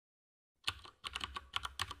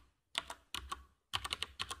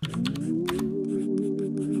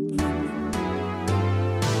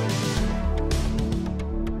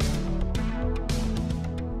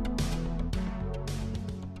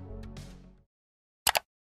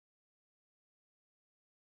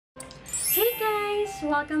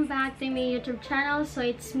Welcome back to my YouTube channel. So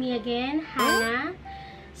it's me again, Hannah.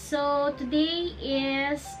 So today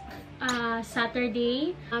is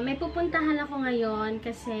Saturday. May pupuntahan ako ngayon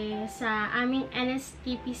kasi sa aming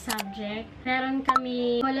NSTP subject, meron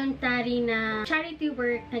kami voluntary na charity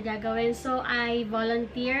work na gagawin. So I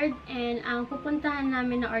volunteered and ang pupuntahan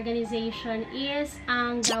namin na organization is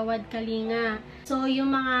ang Gawad Kalinga. So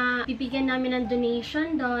yung mga bibigyan namin ng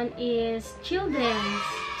donation doon is children's.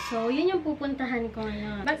 So, yun yung pupuntahan ko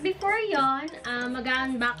ngayon. But before yon,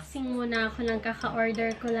 mag-unboxing muna ako ng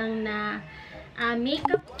kaka-order ko lang na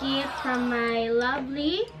makeup kit from my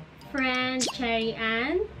lovely friend, Cherry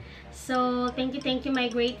Ann. So, thank you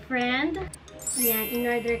my great friend. Ayan,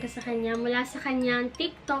 in-order ko sa kanya mula sa kanyang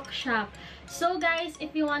TikTok shop. So, guys,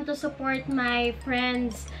 if you want to support my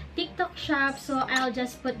friend's TikTok shop, so I'll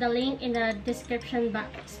just put the link in the description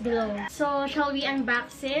box below. So, shall we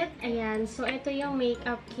unbox it? Ayan, so ito yung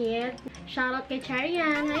makeup kit. Shoutout kay Cherry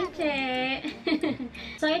Ann. Hi, Che!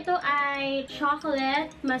 So, ito ay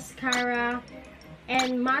chocolate, mascara,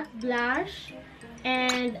 and matte blush,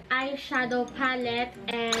 and eyeshadow palette,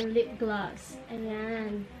 and lip gloss.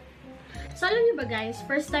 Ayan. So, alam niyo ba guys,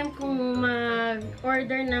 first time kong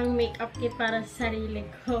mag-order ng makeup kit para sa sarili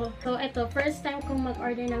ko. So, ito, first time kong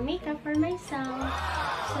mag-order ng makeup for myself.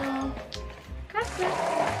 So, kaka!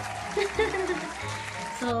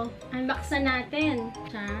 So, unbox na natin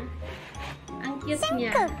siya. Ang cute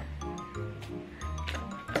niya.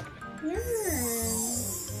 Yan.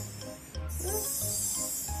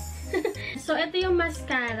 So, ito yung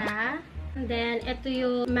mascara. And then, ito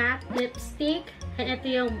yung matte lipstick. And ito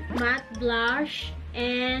yung matte blush.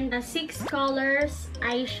 And the 6 colors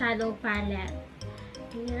eyeshadow palette.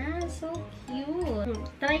 Ayan, so cute.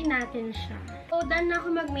 Try natin siya. So, done na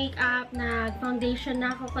ako mag-makeup. Nag-foundation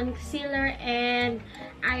na ako, concealer, and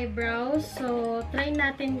eyebrows. So, try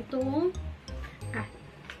natin itong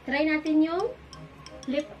try natin yung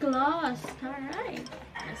lip gloss. Alright.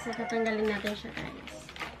 So, tatanggalin natin siya, guys.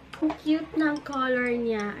 Ang cute ng color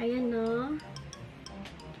niya. Ayan, no?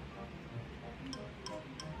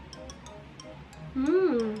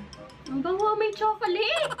 Ang bango, may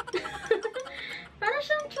chocolate! Para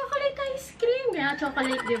siyang chocolate ice cream. Kaya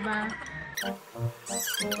chocolate, diba?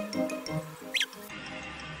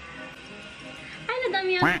 Ay,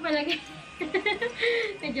 nadami ako palagay.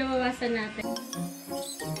 Medyo mawasan natin.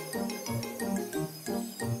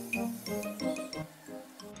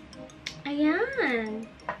 Ayan!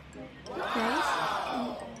 Guys.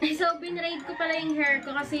 So, binraid ko pala yung hair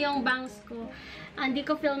ko kasi yung bangs ko. Hindi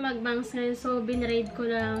ko feel mag-bangs ngayon. So, binraid ko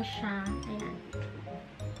lang siya. Ayan.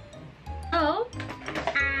 So,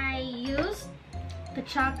 I used the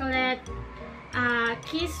chocolate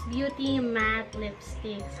Kiss Beauty Matte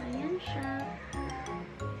Lipstick. So, ayan siya.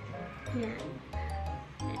 Ayan.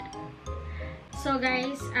 Ayan. So,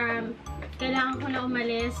 guys, kailangan ko na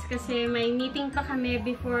umalis kasi may meeting pa kami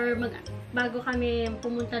bago kami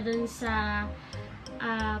pumunta dun sa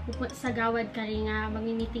Gawad Kalinga.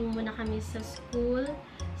 Mag-meeting muna kami sa school.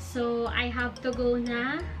 So, I have to go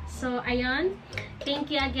na. So, ayun. Thank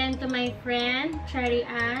you again to my friend, Cherry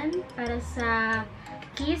Ann, para sa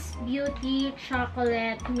Kiss Beauty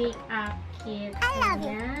Chocolate Makeup Kit. I love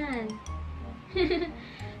you.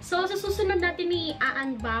 So, sa susunod natin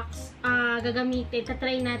i-unbox, gagamitin,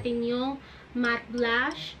 tatry natin yung matte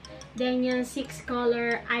blush, then yung 6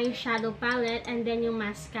 color eyeshadow palette, and then yung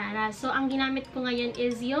mascara. So, ang ginamit ko ngayon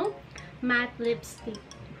is yung matte lipstick.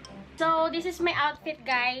 So, this is my outfit,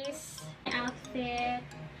 guys. My outfit.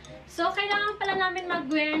 So, kailangan pala namin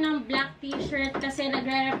mag-wear ng black t-shirt kasi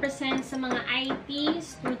nagre-represent sa mga IT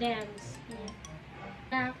students.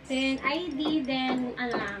 Yeah. Then, ID, then,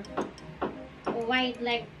 white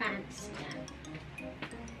leg pants. Yeah.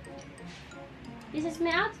 This is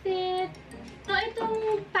my outfit. So,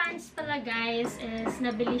 itong pants pala, guys, is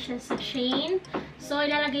nabili siya sa Shein. So,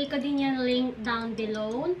 ilalagay ko din yung link down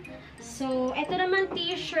below. So, ito naman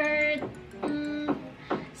t-shirt.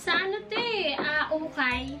 Sa ano to eh?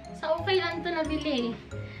 Okay. Sa okay lang ito nabili.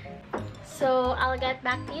 So, I'll get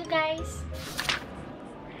back to you guys.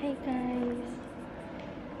 Hi, guys.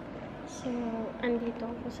 So, andito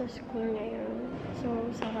ako sa school ngayon. So,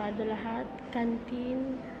 sarado lahat.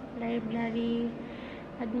 Canteen, library,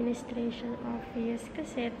 administration office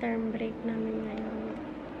kasi term break namin ngayon.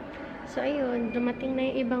 So, ayun, dumating na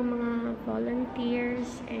yung ibang mga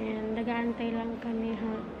volunteers and nag-aantay lang kami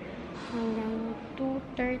hanggang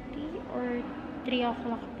 2:30 or 3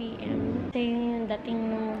 o'clock p.m. Ito yung dating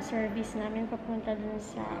ng service namin papunta dun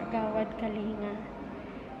sa Gawad Kalinga.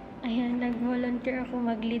 Ayan, nag-volunteer ako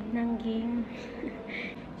mag-lead ng game.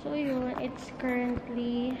 So, yun, it's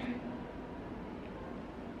currently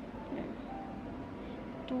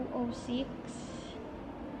 1:06.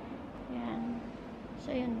 Yan.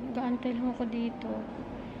 So, ayan. Nag-aantay lang ako dito.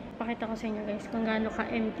 Pakita ko sa inyo guys kung gaano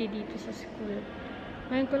ka-empty dito sa school.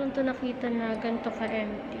 Ngayon ko lang ito nakita na ganito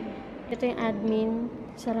ka-empty. Ito yung admin.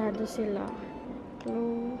 Sarado sila.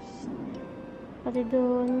 Close. Pati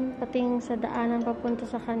doon, pati yung sa daanan papunta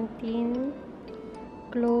sa canteen.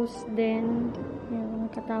 Close din. Yan, mga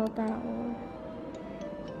katao-tao.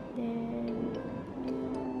 Then,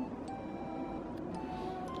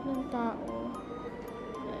 ng tao.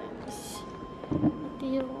 Yes. Pati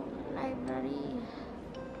yung library.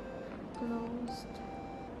 Closed.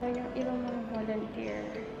 Yung ilang mga volunteer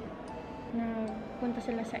na punta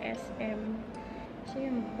sila sa SM. So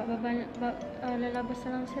yun, lalabas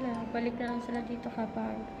na lang sila. Balik na lang sila dito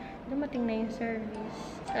kapag dumating na yung service.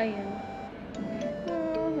 So, ayun.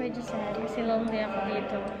 Medyo sad. Kasi long day ako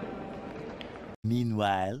dito.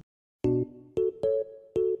 Meanwhile,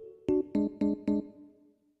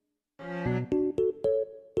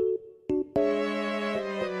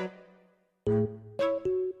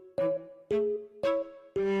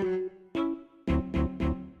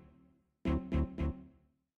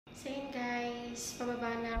 So yun guys,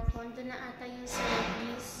 pababa na ako. Ando na ata yung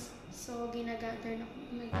service. So, ginagather na ako.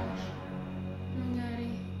 Oh my gosh. Anong nangyari?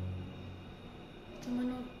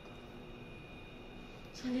 Tumunog.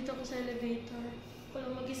 So, dito ako sa elevator.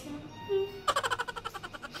 Walang mag-isa.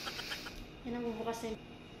 Yan ang bubukasin.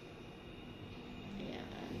 Ayan.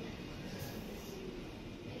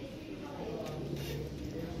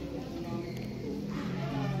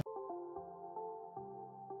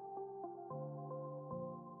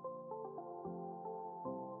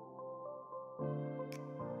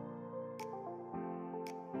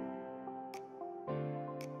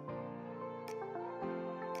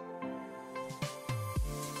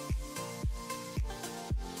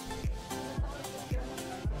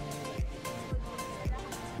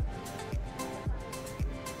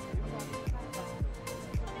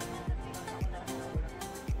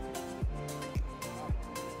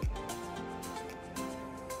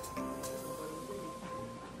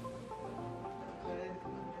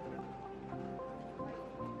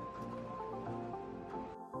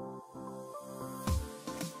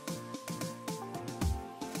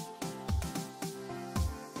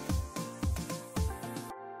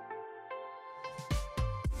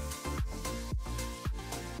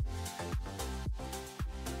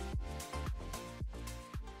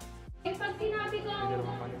 Pag sinabi ko,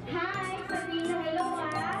 hi, sabihin nyo hello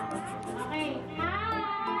Okay,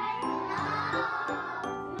 hi!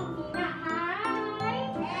 Mahina, hi!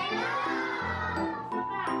 Hello!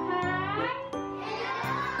 Saka, hi!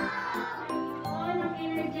 Ayun, ang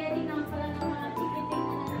energetic naman pala ng mga tikitik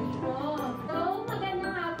na nandito. So,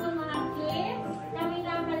 magandang hapon mga kids. Kami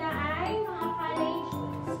nga pala ay mga college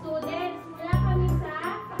students. Mula kami sa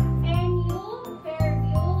NU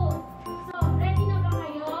Fairview. So, ready na ba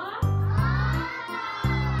kayo?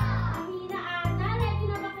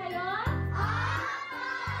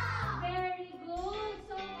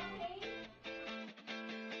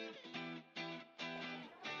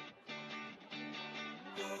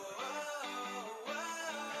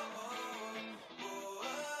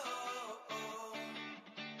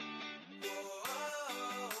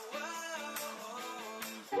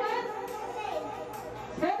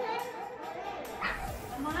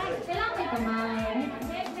 Kailangan may kamay.